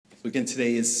So again,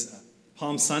 today is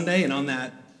Palm Sunday, and on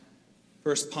that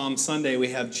first Palm Sunday, we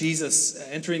have Jesus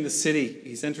entering the city.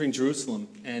 He's entering Jerusalem,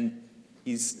 and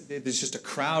there's just a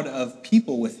crowd of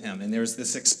people with him, and there's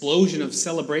this explosion of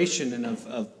celebration and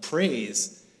of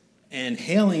praise and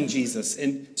hailing Jesus.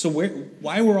 And so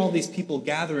why were all these people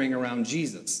gathering around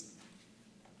Jesus?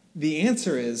 The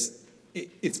answer is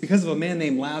it's because of a man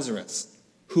named Lazarus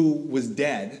who was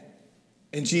dead,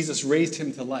 and Jesus raised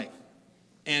him to life.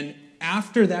 And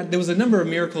after that, there was a number of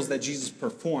miracles that Jesus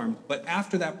performed, but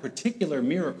after that particular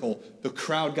miracle, the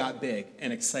crowd got big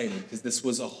and excited because this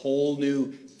was a whole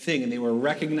new thing, and they were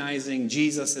recognizing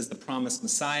Jesus as the promised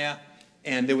Messiah.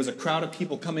 And there was a crowd of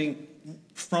people coming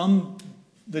from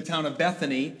the town of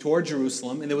Bethany toward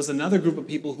Jerusalem, and there was another group of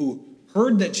people who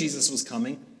heard that Jesus was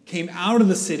coming, came out of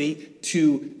the city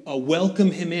to welcome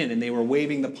him in, and they were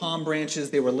waving the palm branches,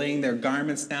 they were laying their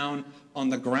garments down on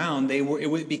the ground.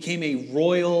 It became a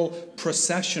royal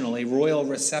processional, a royal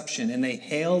reception, and they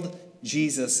hailed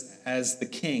Jesus as the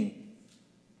king.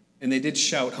 And they did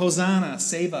shout, "Hosanna,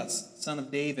 save us, Son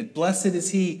of David. Blessed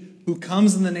is he who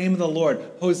comes in the name of the Lord.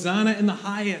 Hosanna in the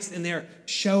highest." And they're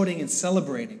shouting and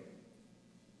celebrating.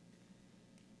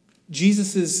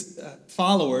 Jesus'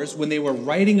 followers, when they were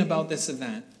writing about this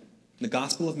event, in the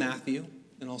Gospel of Matthew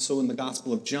and also in the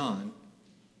Gospel of John,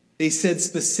 they said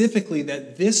specifically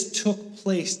that this took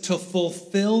place to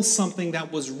fulfill something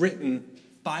that was written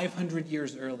 500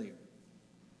 years earlier.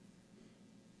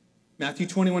 Matthew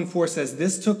 21:4 says,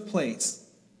 "This took place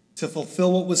to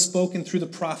fulfill what was spoken through the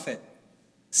prophet.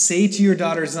 Say to your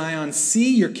daughter Zion,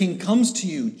 see, your king comes to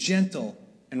you, gentle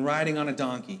and riding on a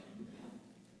donkey,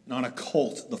 and on a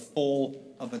colt, the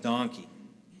foal of a donkey."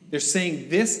 They're saying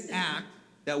this act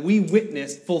that we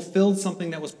witnessed fulfilled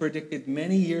something that was predicted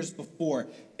many years before.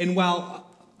 And while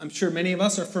I'm sure many of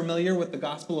us are familiar with the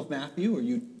Gospel of Matthew, or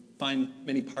you find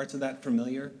many parts of that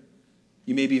familiar,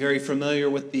 you may be very familiar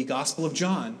with the Gospel of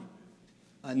John.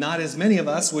 Not as many of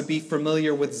us would be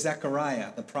familiar with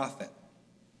Zechariah, the prophet.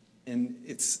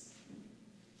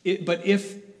 But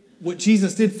if what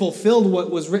Jesus did fulfilled what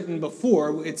was written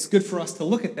before, it's good for us to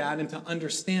look at that and to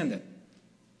understand it.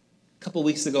 A couple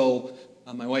weeks ago,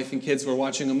 my wife and kids were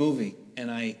watching a movie,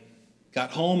 and I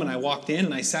got home and I walked in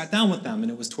and I sat down with them, and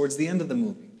it was towards the end of the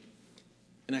movie.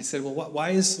 And I said, "Well, why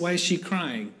is she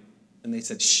crying?" And they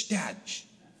said, "Shh, Dad, shh."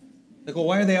 Like, "Well,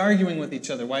 why are they arguing with each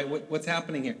other? What's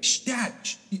happening here?" "Shh, Dad,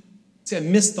 shh." See, I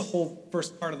missed the whole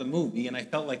first part of the movie, and I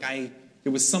felt like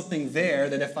there was something there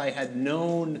that if I had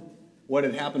known what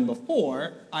had happened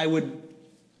before,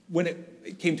 when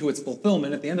it came to its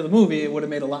fulfillment at the end of the movie, it would have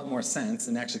made a lot more sense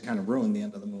and actually kind of ruined the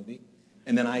end of the movie.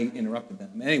 And then I interrupted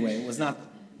them. Anyway, it was not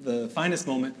the finest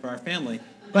moment for our family.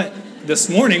 But this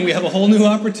morning, we have a whole new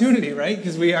opportunity, right?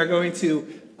 Because we are going to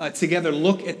together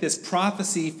look at this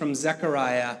prophecy from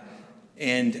Zechariah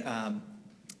and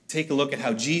take a look at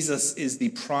how Jesus is the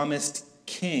promised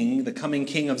king, the coming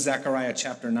king of Zechariah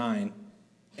chapter 9.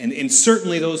 And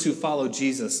certainly those who follow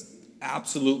Jesus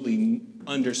absolutely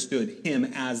understood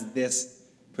him as this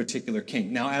particular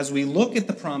king. Now, as we look at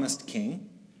the promised king,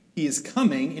 he is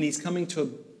coming, and he's coming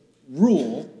to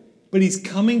rule, but he's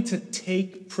coming to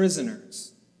take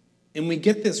prisoners. And we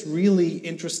get this really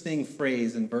interesting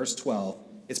phrase in verse 12.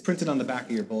 It's printed on the back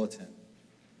of your bulletin.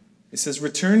 It says,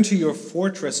 "Return to your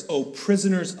fortress, O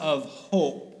prisoners of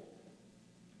hope."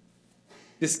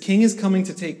 This king is coming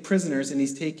to take prisoners, and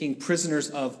he's taking prisoners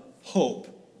of hope.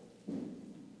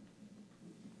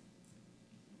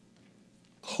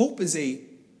 Hope is a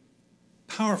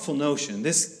powerful notion.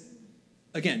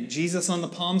 Again, Jesus on the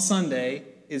Palm Sunday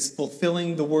is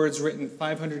fulfilling the words written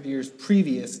 500 years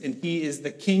previous, and he is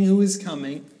the king who is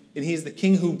coming, and he is the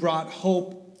king who brought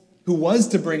hope, who was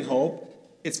to bring hope.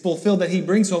 It's fulfilled that he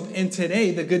brings hope, and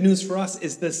today the good news for us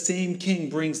is the same king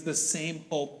brings the same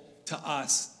hope to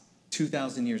us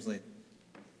 2,000 years later.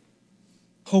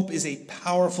 Hope is a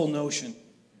powerful notion.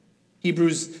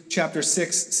 Hebrews chapter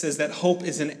 6 says that hope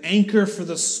is an anchor for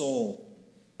the soul,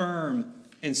 firm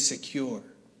and secure.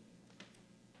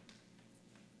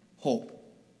 Hope.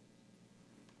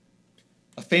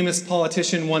 A famous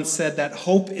politician once said that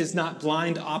hope is not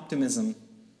blind optimism.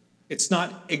 It's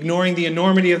not ignoring the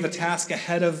enormity of the task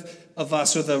ahead of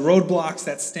us or the roadblocks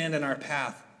that stand in our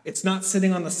path. It's not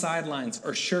sitting on the sidelines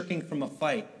or shirking from a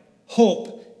fight.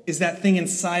 Hope is that thing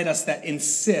inside us that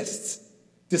insists,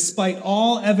 despite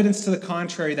all evidence to the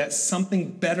contrary, that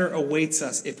something better awaits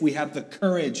us if we have the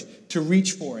courage to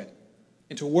reach for it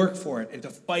and to work for it and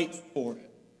to fight for it.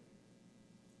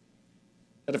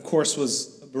 That, of course,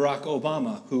 was Barack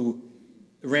Obama, who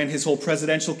ran his whole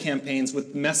presidential campaigns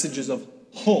with messages of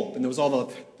hope. And there was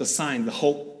all the signs, the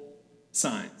hope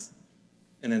signs.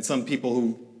 And then some people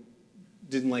who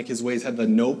didn't like his ways had the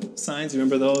nope signs. You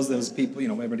remember those? Those people,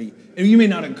 everybody. And you may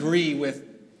not agree with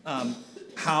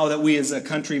how that we as a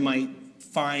country might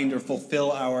find or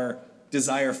fulfill our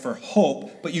desire for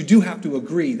hope, but you do have to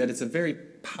agree that it's a very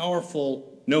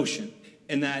powerful notion,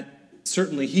 and that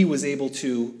certainly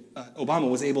Obama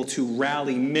was able to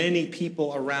rally many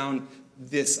people around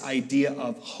this idea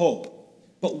of hope.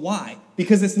 But why?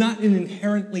 Because it's not an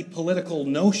inherently political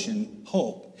notion,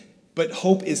 hope, but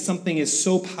hope is something is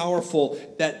so powerful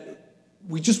that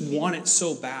we just want it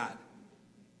so bad,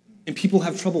 and people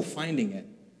have trouble finding it,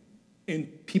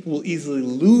 and people will easily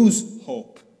lose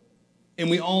hope. And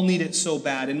we all need it so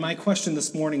bad. And my question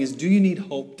this morning is, do you need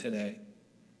hope today?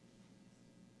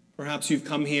 Perhaps you've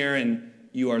come here and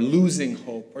you are losing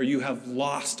hope, or you have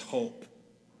lost hope.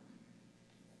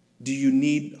 Do you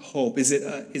need hope? Is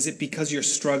it because you're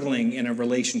struggling in a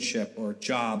relationship or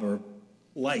job or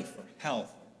life or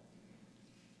health,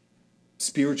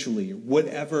 spiritually, or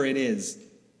whatever it is?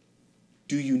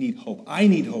 Do you need hope? I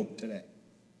need hope today.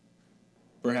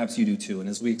 Perhaps you do too. And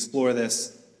as we explore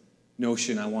this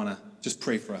notion, I want to just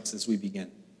pray for us as we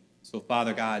begin. So,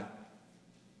 Father God,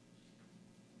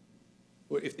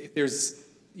 if there's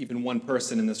even one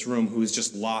person in this room who has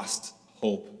just lost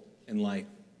hope in life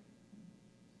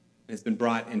and has been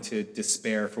brought into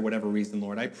despair for whatever reason,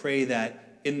 Lord, I pray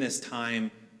that in this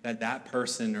time that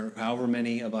person, or however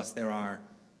many of us there are,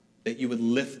 that you would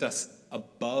lift us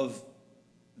above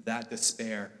that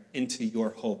despair into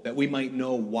your hope, that we might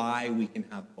know why we can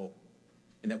have hope,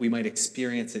 and that we might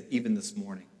experience it even this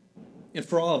morning. And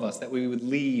for all of us, that we would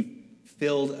leave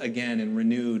filled again and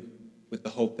renewed with the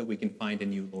hope that we can find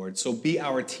in you, Lord. So be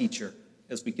our teacher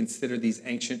as we consider these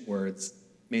ancient words.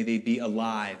 May they be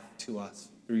alive to us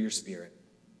through your Spirit.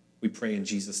 We pray in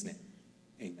Jesus' name.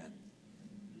 Amen.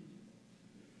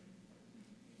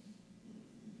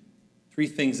 3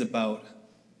 things about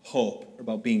hope, or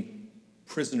about being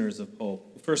prisoners of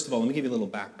hope. First of all, let me give you a little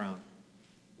background.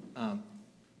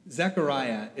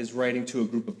 Zechariah is writing to a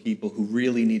group of people who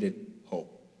really needed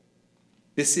hope.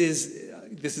 This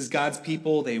is God's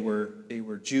people. They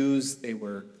were Jews. They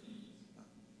were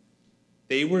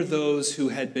those who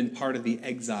had been part of the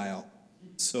exile.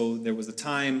 So there was a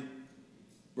time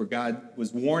where God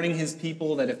was warning his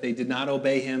people that if they did not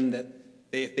obey him, that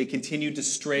if they continued to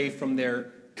stray from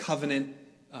their covenant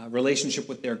relationship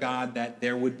with their God, that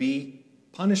there would be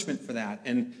punishment for that.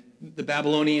 And the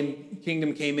Babylonian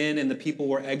kingdom came in, and the people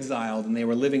were exiled, and they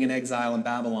were living in exile in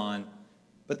Babylon.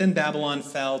 But then Babylon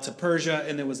fell to Persia,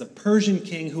 and there was a Persian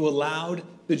king who allowed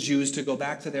the Jews to go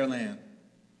back to their land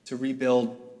to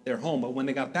rebuild their home. But when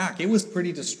they got back, it was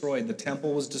pretty destroyed. The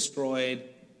temple was destroyed.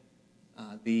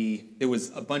 There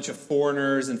was a bunch of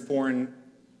foreigners and foreign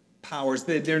powers.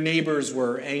 Their neighbors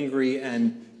were angry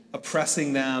and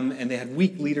oppressing them, and they had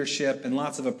weak leadership and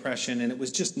lots of oppression, and it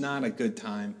was just not a good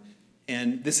time.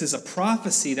 And this is a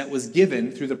prophecy that was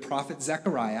given through the prophet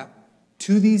Zechariah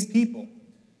to these people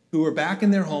who were back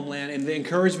in their homeland, and the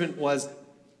encouragement was,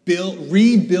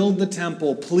 rebuild the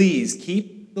temple, please.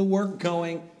 Keep the work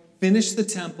going, finish the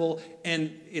temple,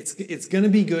 and it's going to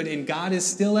be good, and God is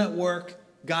still at work.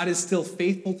 God is still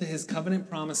faithful to his covenant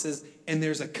promises, and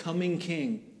there's a coming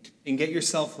king. And get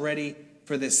yourself ready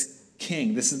for this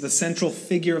king. This is the central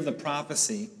figure of the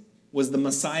prophecy, was the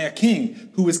Messiah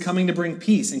king, who was coming to bring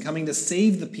peace and coming to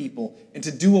save the people and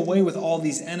to do away with all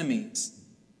these enemies.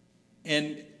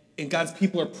 And God's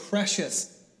people are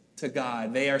precious to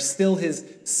God. They are still his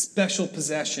special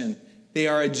possession. They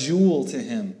are a jewel to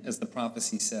him, as the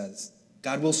prophecy says.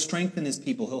 God will strengthen his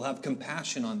people. He'll have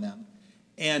compassion on them.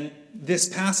 And this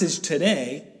passage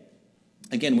today,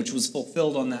 again, which was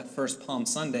fulfilled on that first Palm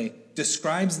Sunday,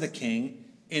 describes the king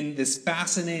in this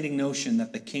fascinating notion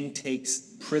that the king takes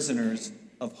prisoners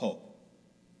of hope.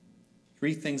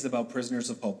 3 things about prisoners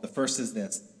of hope. The first is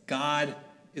this: God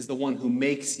is the one who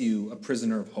makes you a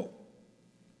prisoner of hope.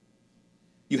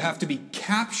 You have to be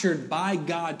captured by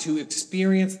God to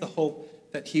experience the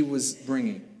hope that he was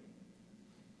bringing.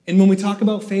 And when we talk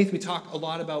about faith, we talk a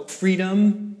lot about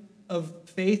freedom of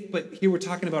faith, but here we're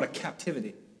talking about a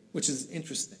captivity, which is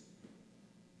interesting.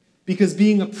 Because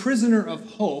being a prisoner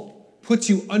of hope puts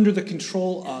you under the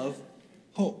control of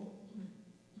hope.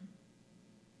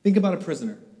 Think about a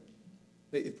prisoner.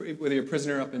 Whether you're a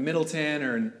prisoner up in Middleton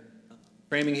or in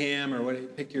Framingham or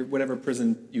pick whatever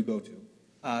prison you go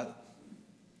to.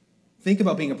 Think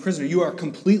about being a prisoner. You are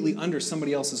completely under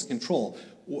somebody else's control.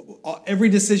 Every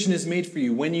decision is made for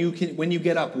you. When you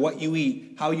get up, what you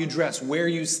eat, how you dress, where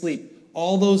you sleep.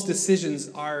 All those decisions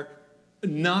are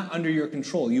not under your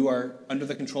control. You are under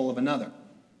the control of another.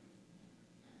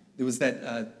 There was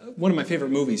that one of my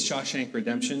favorite movies, Shawshank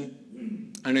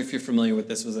Redemption. I don't know if you're familiar with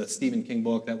this. It was a Stephen King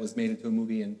book that was made into a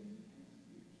movie. And,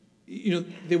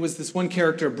 there was this one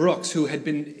character, Brooks, who had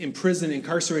been in prison,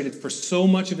 incarcerated for so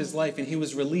much of his life, and he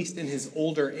was released in his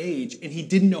older age, and he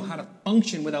didn't know how to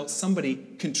function without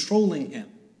somebody controlling him.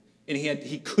 And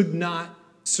he could not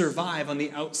survive on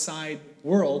the outside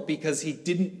world because he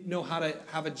didn't know how to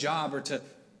have a job or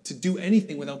to do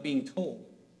anything without being told.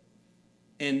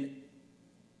 And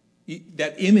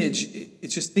that image,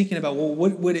 it's just thinking about, well,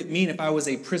 what would it mean if I was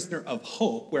a prisoner of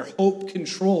hope, where hope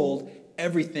controlled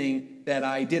everything that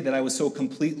I did, that I was so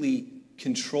completely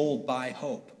controlled by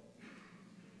hope?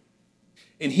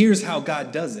 And here's how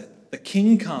God does it. The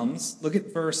king comes. Look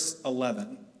at verse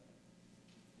 11.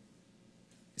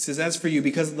 It says, "As for you,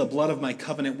 because of the blood of my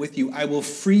covenant with you, I will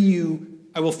free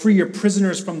your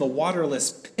prisoners from the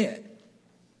waterless pit."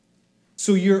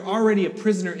 So you're already a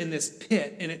prisoner in this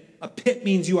pit, and a pit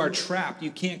means you are trapped. You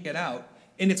can't get out.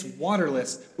 And it's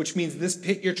waterless, which means this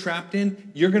pit you're trapped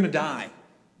in, you're going to die.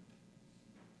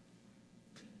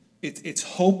 It's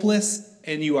hopeless,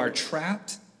 and you are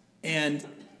trapped, and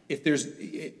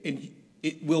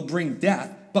it will bring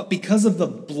death. But because of the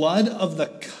blood of the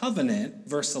covenant,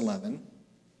 verse 11,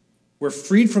 we're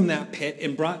freed from that pit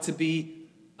and brought to be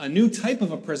a new type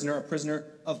of a prisoner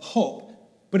of hope.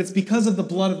 But it's because of the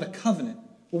blood of the covenant.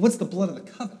 Well, what's the blood of the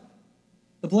covenant?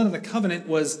 The blood of the covenant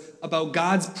was about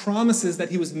God's promises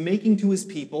that he was making to his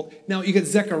people. Now, you get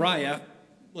Zechariah,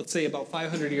 let's say about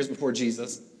 500 years before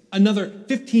Jesus. Another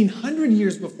 1,500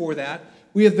 years before that,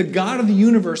 we have the God of the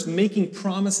universe making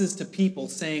promises to people,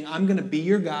 saying, I'm going to be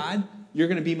your God, you're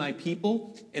going to be my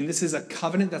people, and this is a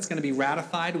covenant that's going to be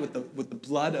ratified with the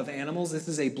blood of animals. This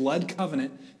is a blood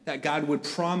covenant that God would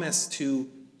promise to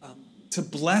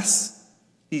bless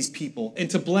these people and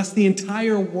to bless the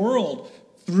entire world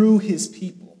through his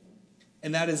people.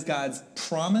 And that is God's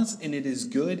promise, and it is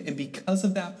good, and because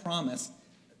of that promise,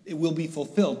 it will be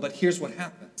fulfilled. But here's what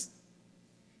happens.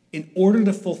 In order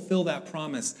to fulfill that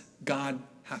promise, God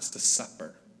has to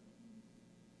suffer.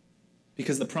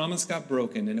 Because the promise got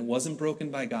broken, and it wasn't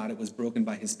broken by God, it was broken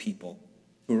by his people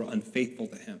who were unfaithful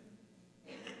to him.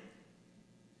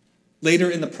 Later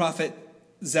in the prophet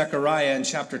Zechariah in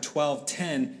chapter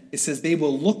 12:10, it says, "They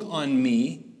will look on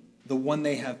me, the one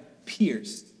they have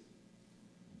pierced."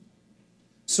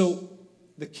 So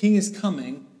the king is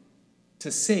coming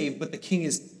to save, but the king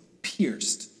is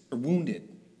pierced or wounded.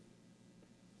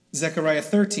 Zechariah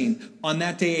 13, "On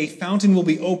that day a fountain will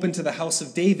be opened to the house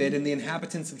of David and the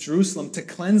inhabitants of Jerusalem to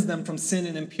cleanse them from sin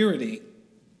and impurity."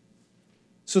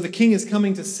 So the king is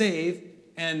coming to save,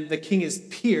 and the king is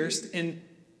pierced, and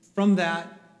from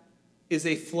that is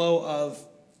a flow of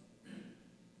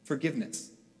forgiveness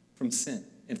from sin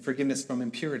and forgiveness from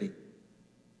impurity.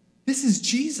 This is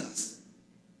Jesus.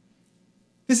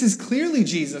 This is clearly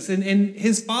Jesus, and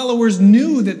his followers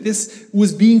knew that this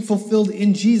was being fulfilled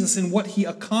in Jesus and what he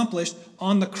accomplished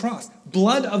on the cross.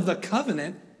 Blood of the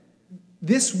covenant.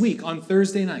 This week on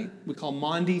Thursday night, we call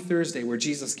Maundy Thursday, where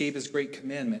Jesus gave his great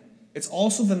commandment. It's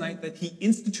also the night that he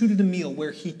instituted a meal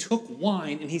where he took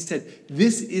wine and he said,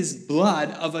 "This is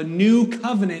blood of a new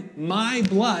covenant, my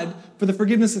blood for the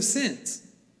forgiveness of sins."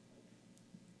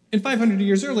 And 500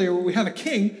 years earlier, we have a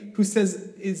king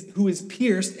who is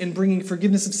pierced and bringing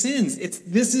forgiveness of sins.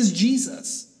 This is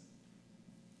Jesus.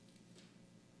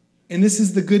 And this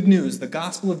is the good news, the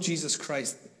gospel of Jesus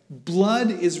Christ. Blood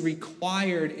is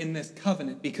required in this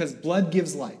covenant because blood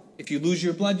gives life. If you lose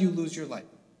your blood, you lose your life.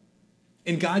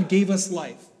 And God gave us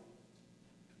life.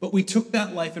 But we took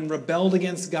that life and rebelled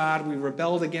against God. We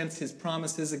rebelled against his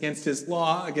promises, against his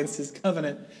law, against his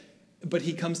covenant. But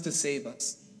he comes to save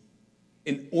us.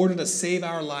 In order to save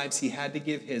our lives, he had to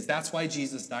give his. That's why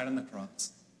Jesus died on the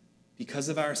cross. Because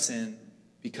of our sin,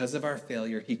 because of our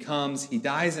failure, he comes, he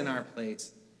dies in our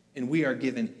place, and we are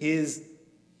given his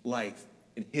life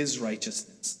and his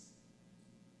righteousness.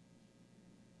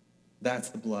 That's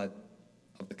the blood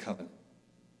of the covenant.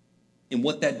 And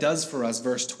what that does for us,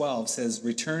 verse 12 says,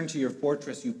 "Return to your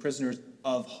fortress, you prisoners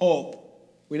of hope."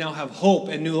 We now have hope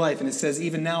and new life. And it says,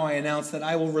 "Even now I announce that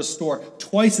I will restore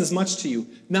twice as much to you."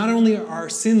 Not only are our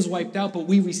sins wiped out, but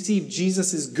we receive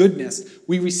Jesus' goodness.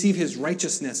 We receive his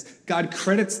righteousness. God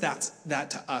credits that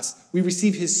to us. We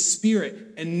receive his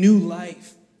spirit and new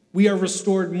life. We are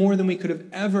restored more than we could have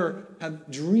ever have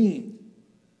dreamed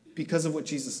because of what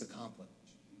Jesus accomplished.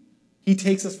 He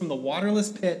takes us from the waterless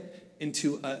pit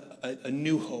into a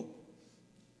new hope.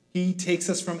 He takes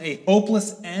us from a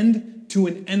hopeless end to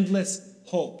an endless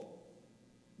hope.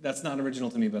 That's not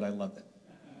original to me, but I loved it.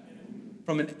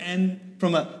 From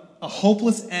a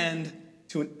hopeless end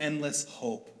to an endless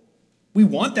hope. We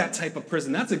want that type of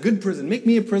prison. That's a good prison. Make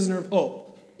me a prisoner of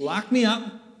hope. Lock me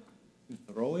up and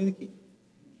Throw away the key.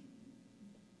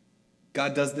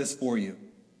 God does this for you.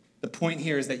 The point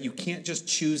here is that you can't just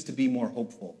choose to be more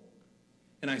hopeful.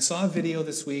 And I saw a video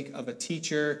this week of a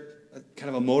teacher, kind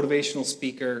of a motivational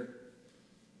speaker,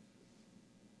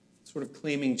 sort of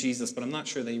claiming Jesus, but I'm not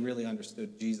sure they really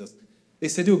understood Jesus. They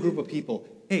said to a group of people,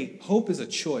 hey, hope is a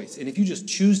choice. And if you just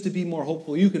choose to be more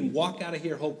hopeful, you can walk out of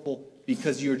here hopeful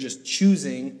because you're just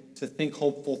choosing to think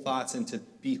hopeful thoughts and to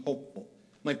be hopeful.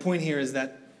 My point here is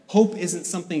that hope isn't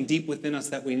something deep within us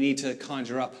that we need to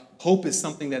conjure up. Hope is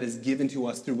something that is given to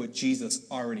us through what Jesus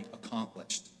already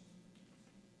accomplished.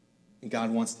 And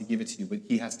God wants to give it to you, but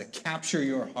he has to capture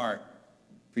your heart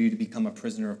for you to become a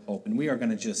prisoner of hope. And we are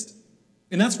going to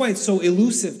and that's why it's so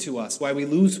elusive to us, why we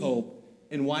lose hope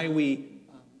and why we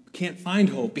can't find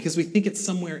hope, because we think it's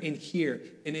somewhere in here,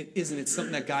 and it isn't. It's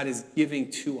something that God is giving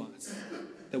to us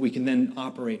that we can then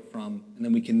operate from, and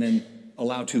then we can then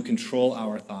allow to control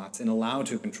our thoughts and allow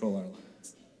to control our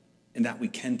lives, and that we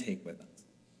can take with us.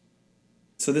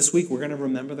 So this week, we're going to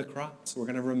remember the cross. We're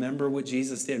going to remember what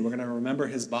Jesus did. We're going to remember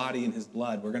his body and his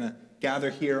blood. We're going to gather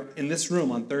here in this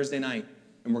room on Thursday night,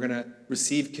 and we're going to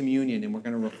receive communion, and we're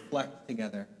going to reflect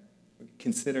together,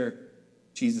 consider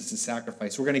Jesus'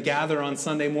 sacrifice. We're going to gather on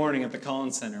Sunday morning at the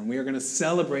Collins Center, and we are going to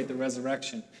celebrate the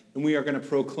resurrection, and we are going to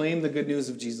proclaim the good news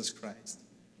of Jesus Christ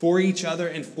for each other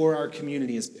and for our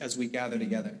community as we gather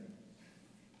together.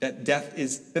 That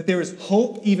there is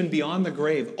hope even beyond the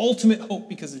grave, ultimate hope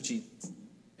because of Jesus.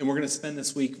 And we're going to spend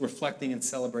this week reflecting and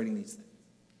celebrating these things,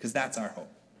 because that's our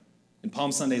hope. And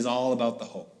Palm Sunday is all about the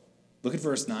hope. Look at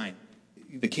verse 9.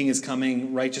 The king is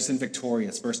coming, righteous and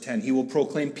victorious. Verse 10, he will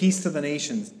proclaim peace to the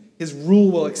nations. His rule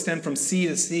will extend from sea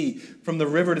to sea, from the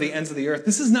river to the ends of the earth.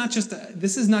 This is not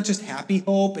just happy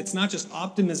hope. It's not just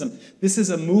optimism. This is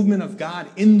a movement of God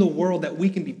in the world that we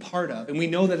can be part of. And we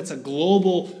know that it's a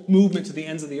global movement to the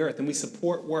ends of the earth. And we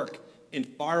support work in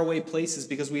faraway places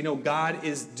because we know God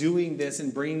is doing this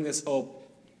and bringing this hope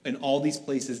in all these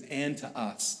places and to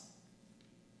us.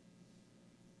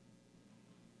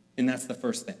 And that's the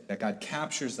first thing, that God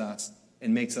captures us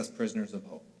and makes us prisoners of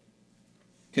hope,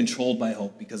 controlled by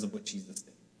hope because of what Jesus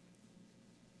did.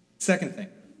 Second thing,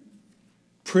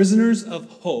 prisoners of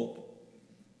hope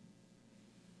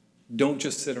don't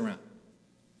just sit around.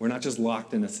 We're not just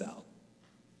locked in a cell.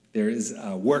 There is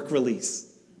a work release.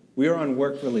 We are on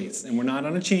work release, and we're not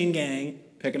on a chain gang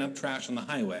picking up trash on the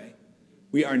highway.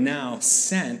 We are now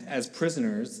sent as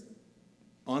prisoners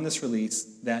on this release,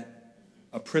 that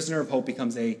a prisoner of hope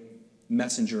becomes a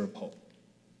messenger of hope.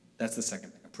 That's the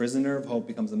second thing. A prisoner of hope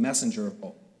becomes a messenger of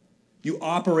hope. You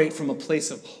operate from a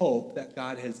place of hope that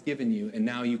God has given you, and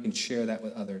now you can share that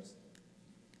with others.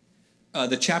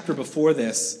 The chapter before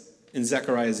this, in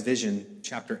Zechariah's vision,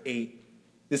 chapter 8,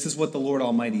 this is what the Lord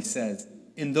Almighty says.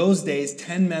 In those days,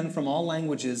 10 men from all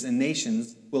languages and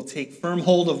nations will take firm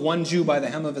hold of one Jew by the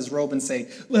hem of his robe and say,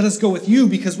 "Let us go with you,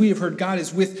 because we have heard God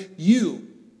is with you."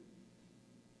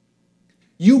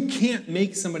 You can't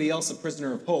make somebody else a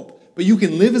prisoner of hope, but you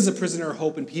can live as a prisoner of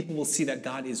hope, and people will see that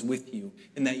God is with you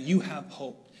and that you have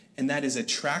hope. And that is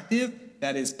attractive,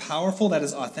 that is powerful, that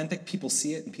is authentic. People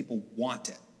see it and people want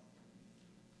it.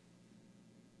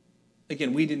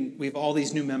 Again, we have all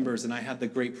these new members, and I had the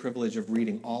great privilege of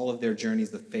reading all of their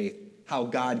journeys of faith, how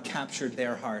God captured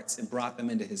their hearts and brought them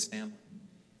into his family.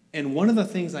 And one of the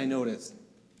things I noticed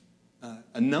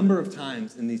a number of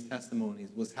times in these testimonies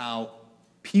was how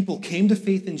people came to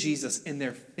faith in Jesus, and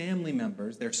their family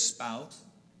members, their spouse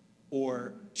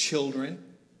or children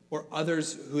or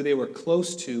others who they were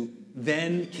close to,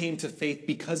 then came to faith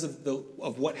because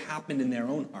of what happened in their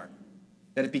own heart,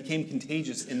 that it became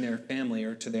contagious in their family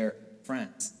or to their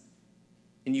friends.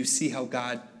 And you see how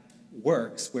God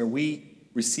works, where we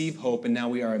receive hope, and now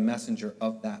we are a messenger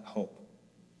of that hope.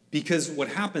 Because what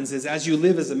happens is, as you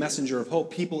live as a messenger of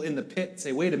hope, people in the pit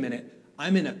say, wait a minute,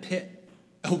 I'm in a pit,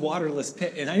 a waterless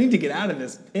pit, and I need to get out of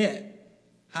this pit.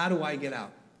 How do I get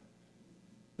out?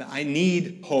 I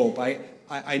need hope.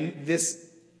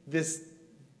 This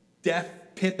death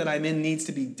pit that I'm in needs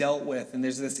to be dealt with, and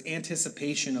there's this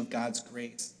anticipation of God's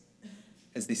grace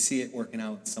as they see it working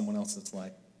out in someone else's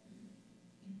life.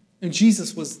 And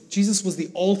Jesus was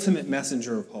the ultimate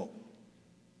messenger of hope.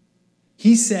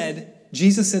 Jesus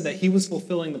said that he was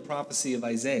fulfilling the prophecy of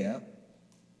Isaiah.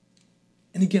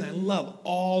 And again, I love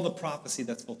all the prophecy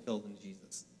that's fulfilled in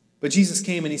Jesus. But Jesus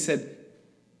came and he said,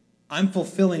 I'm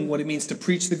fulfilling what it means to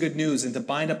preach the good news and to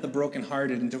bind up the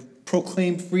brokenhearted and to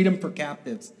proclaim freedom for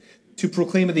captives, to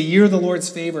proclaim the year of the Lord's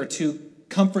favor, to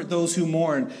comfort those who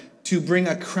mourn, to bring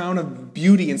a crown of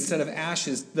beauty instead of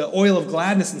ashes, the oil of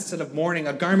gladness instead of mourning,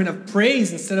 a garment of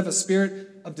praise instead of a spirit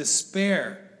of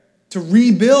despair. to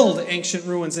rebuild ancient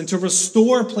ruins and to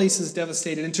restore places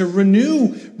devastated and to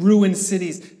renew ruined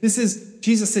cities.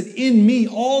 Jesus said, in me,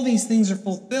 all these things are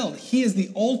fulfilled. He is the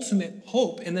ultimate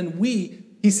hope. And then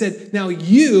he said, now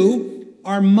you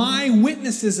are my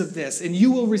witnesses of this, and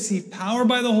you will receive power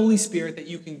by the Holy Spirit that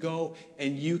you can go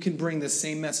and you can bring the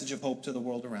same message of hope to the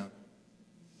world around.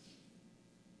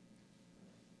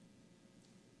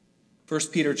 1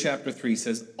 Peter chapter 3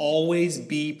 says, always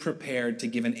be prepared to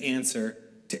give an answer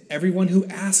to everyone who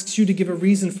asks you to give a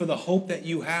reason for the hope that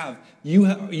you have.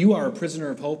 You are a prisoner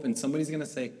of hope, and somebody's going to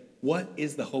say, what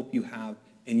is the hope you have?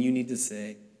 And you need to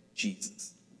say,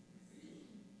 Jesus.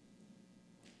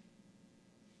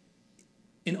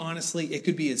 And honestly, it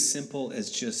could be as simple as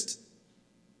just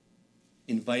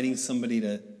inviting somebody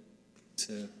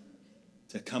to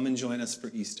come and join us for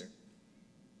Easter.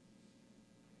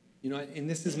 You know, and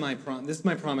this is my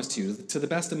promise to you. To the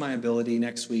best of my ability,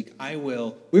 next week,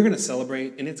 we're going to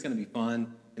celebrate, and it's going to be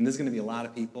fun, and there's going to be a lot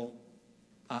of people.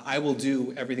 I will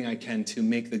do everything I can to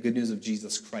make the good news of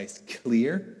Jesus Christ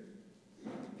clear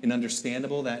and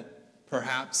understandable, that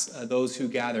perhaps those who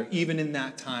gather, even in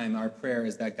that time, our prayer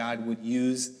is that God would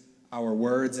use our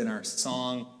words and our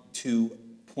song to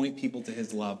point people to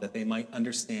his love, that they might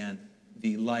understand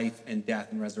the life and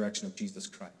death and resurrection of Jesus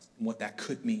Christ and what that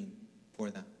could mean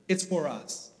for them. It's for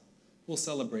us. We'll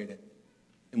celebrate it,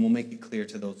 and we'll make it clear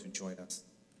to those who join us.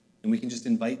 And we can just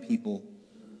invite people.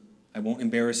 I won't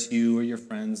embarrass you or your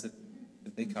friends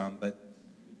if they come, but,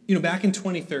 you know, back in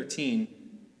 2013,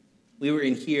 we were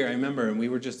in here, I remember, and we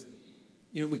were just,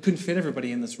 you know, we couldn't fit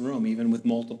everybody in this room, even with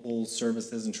multiple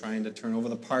services and trying to turn over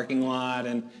the parking lot,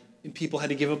 and people had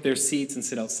to give up their seats and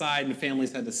sit outside, and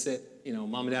families had to sit, you know,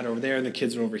 mom and dad are over there, and the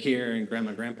kids are over here, and grandma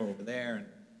and grandpa over there, and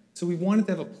so we wanted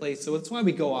to have a place, so that's why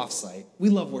we go off-site. We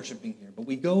love worshiping here, but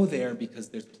we go there because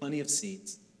there's plenty of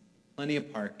seats, plenty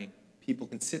of parking. People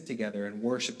can sit together and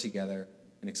worship together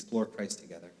and explore Christ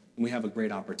together. And we have a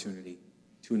great opportunity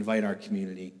to invite our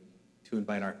community, to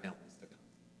invite our families to come.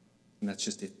 And that's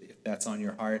just, if that's on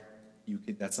your heart,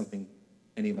 that's something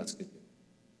any of us could do.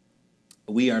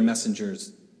 But we are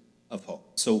messengers of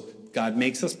hope. So God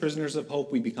makes us prisoners of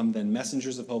hope. We become then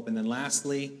messengers of hope. And then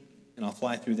lastly, and I'll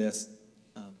fly through this,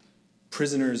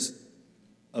 prisoners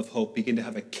of hope begin to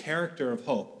have a character of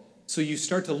hope. So you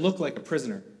start to look like a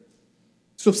prisoner.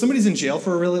 So if somebody's in jail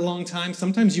for a really long time,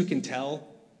 sometimes you can tell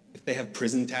if they have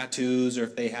prison tattoos or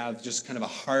if they have just kind of a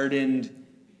hardened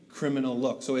criminal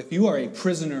look. So if you are a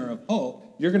prisoner of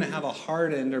hope, you're going to have a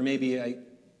hardened or maybe a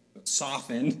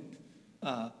softened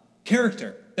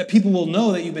character that people will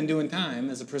know that you've been doing time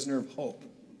as a prisoner of hope.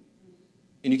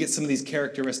 And you get some of these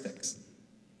characteristics.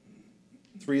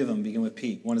 3 of them begin with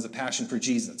P. One is a passion for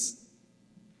Jesus.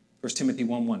 1 Timothy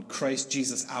 1:1, Christ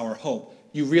Jesus, our hope.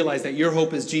 You realize that your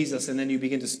hope is Jesus, and then you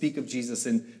begin to speak of Jesus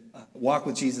and walk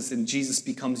with Jesus, and you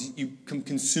become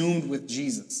consumed with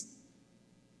Jesus.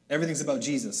 Everything's about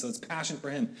Jesus, so it's passion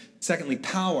for him. Secondly,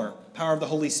 power of the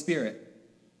Holy Spirit.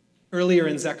 Earlier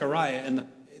in Zechariah, and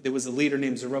there was a leader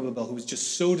named Zerubbabel who was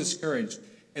just so discouraged,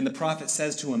 and the prophet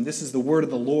says to him, this is the word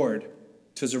of the Lord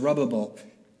to Zerubbabel,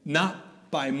 not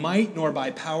by might nor by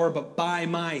power, but by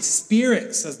my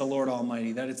Spirit, says the Lord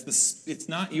Almighty. That it's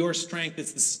not your strength,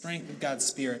 it's the strength of God's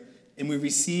Spirit. And we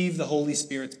receive the Holy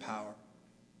Spirit's power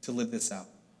to live this out.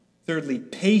 Thirdly,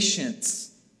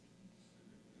 patience.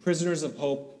 Prisoners of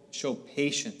hope show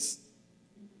patience.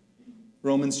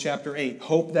 Romans chapter 8,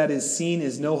 hope that is seen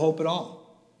is no hope at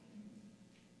all.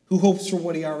 Who hopes for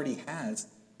what he already has?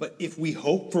 But if we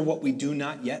hope for what we do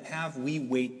not yet have, we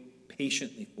wait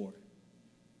patiently for it.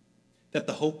 That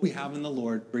the hope we have in the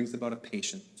Lord brings about a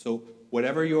patience. So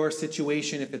whatever your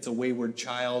situation, if it's a wayward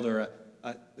child or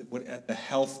the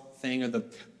health thing or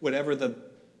whatever the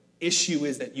issue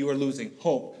is that you are losing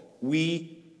hope,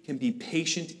 we can be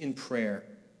patient in prayer,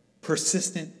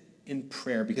 persistent in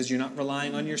prayer, because you're not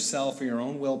relying on yourself or your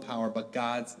own willpower, but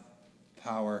God's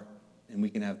power, and we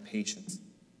can have patience.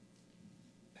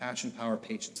 Passion, power,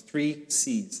 patience. 3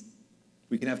 C's.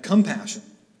 We can have compassion.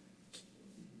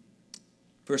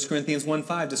 1 Corinthians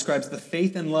 1:5 describes the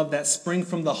faith and love that spring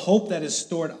from the hope that is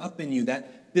stored up in you.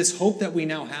 That this hope that we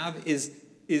now have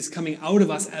is coming out of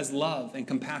us as love and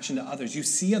compassion to others. You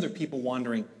see other people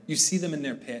wandering. You see them in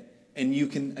their pit. And you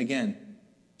can, again,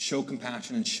 show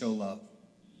compassion and show love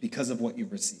because of what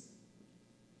you've received.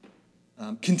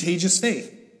 Contagious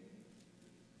faith.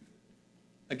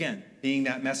 Again, being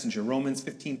that messenger. Romans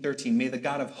 15:13. May the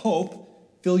God of hope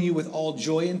fill you with all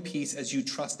joy and peace as you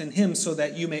trust in him, so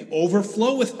that you may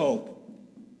overflow with hope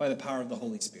by the power of the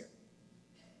Holy Spirit.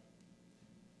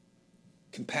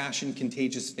 Compassion,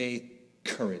 contagious faith,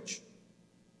 courage.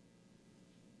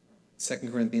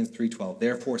 2 Corinthians 3:12.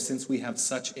 Therefore, since we have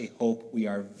such a hope, we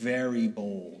are very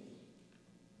bold.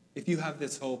 If you have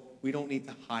this hope, we don't need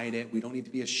to hide it. We don't need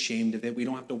to be ashamed of it. We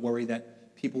don't have to worry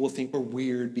that people will think we're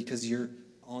weird because you're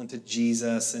all into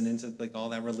Jesus and into like all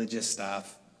that religious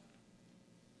stuff.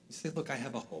 You say, look, I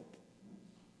have a hope.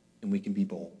 And we can be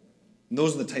bold. And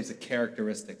those are the types of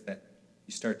characteristics that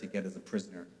you start to get as a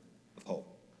prisoner of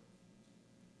hope.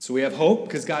 So we have hope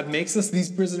because God makes us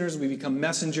these prisoners. We become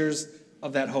messengers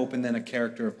of that hope and then a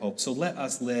character of hope. So let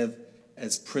us live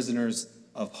as prisoners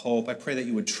of hope. I pray that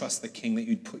you would trust the King, that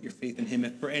you'd put your faith in him.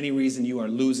 If for any reason you are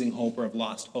losing hope or have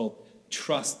lost hope,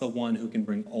 trust the one who can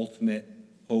bring ultimate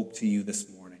hope to you this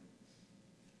morning.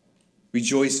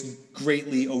 Rejoice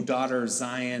greatly, O daughter of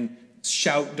Zion.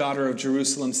 Shout, daughter of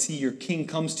Jerusalem. See, your King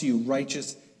comes to you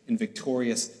righteous and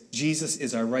victorious. Jesus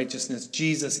is our righteousness.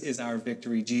 Jesus is our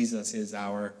victory. Jesus is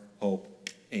our hope.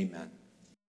 Amen.